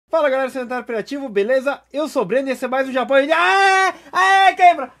Fala galera do Cenário Operativo, beleza? Eu sou o Breno e esse é mais um Japão.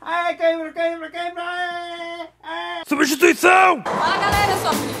 Quebra! Substituição! Fala galera, eu sou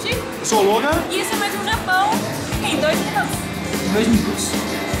a Fiti. Eu sou o Logan. E esse é mais um Japão em 2 minutos. 2 minutos.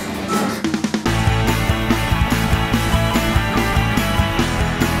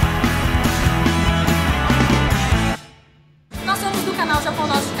 Nós somos do canal Japão,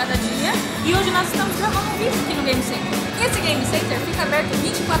 Nosso, Cada dia. E hoje nós estamos gravando um vídeo aqui no Game Center. Esse Game Center fica aberto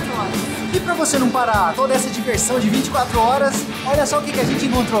 24 horas. E pra você não parar toda essa diversão de 24 horas, olha só o que a gente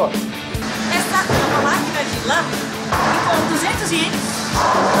encontrou. Essa é uma máquina de lã e com 200 ienes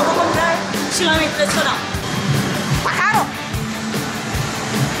eu vou comprar chilame tradicional. Tá caro?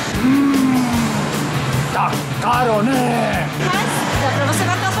 Tá caro, né? Mas dá pra você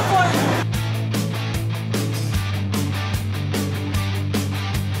matar essa porra.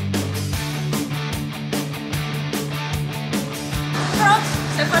 Pronto,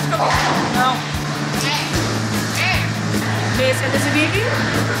 você pode comer. Não. Esse é desse vídeo.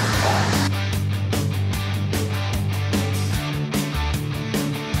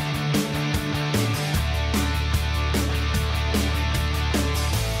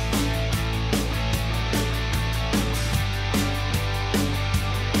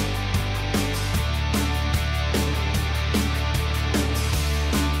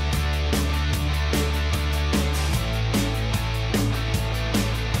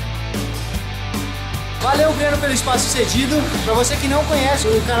 Valeu, Breno, pelo espaço cedido. Pra você que não conhece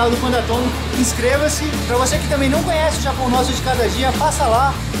o canal do Pandatômico, inscreva-se. Pra você que também não conhece o Japão Nosso de Cada dia, passa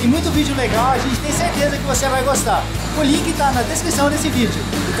lá. Tem muito vídeo legal, a gente tem certeza que você vai gostar. O link tá na descrição desse vídeo.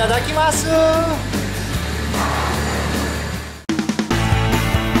 Itadakimasu!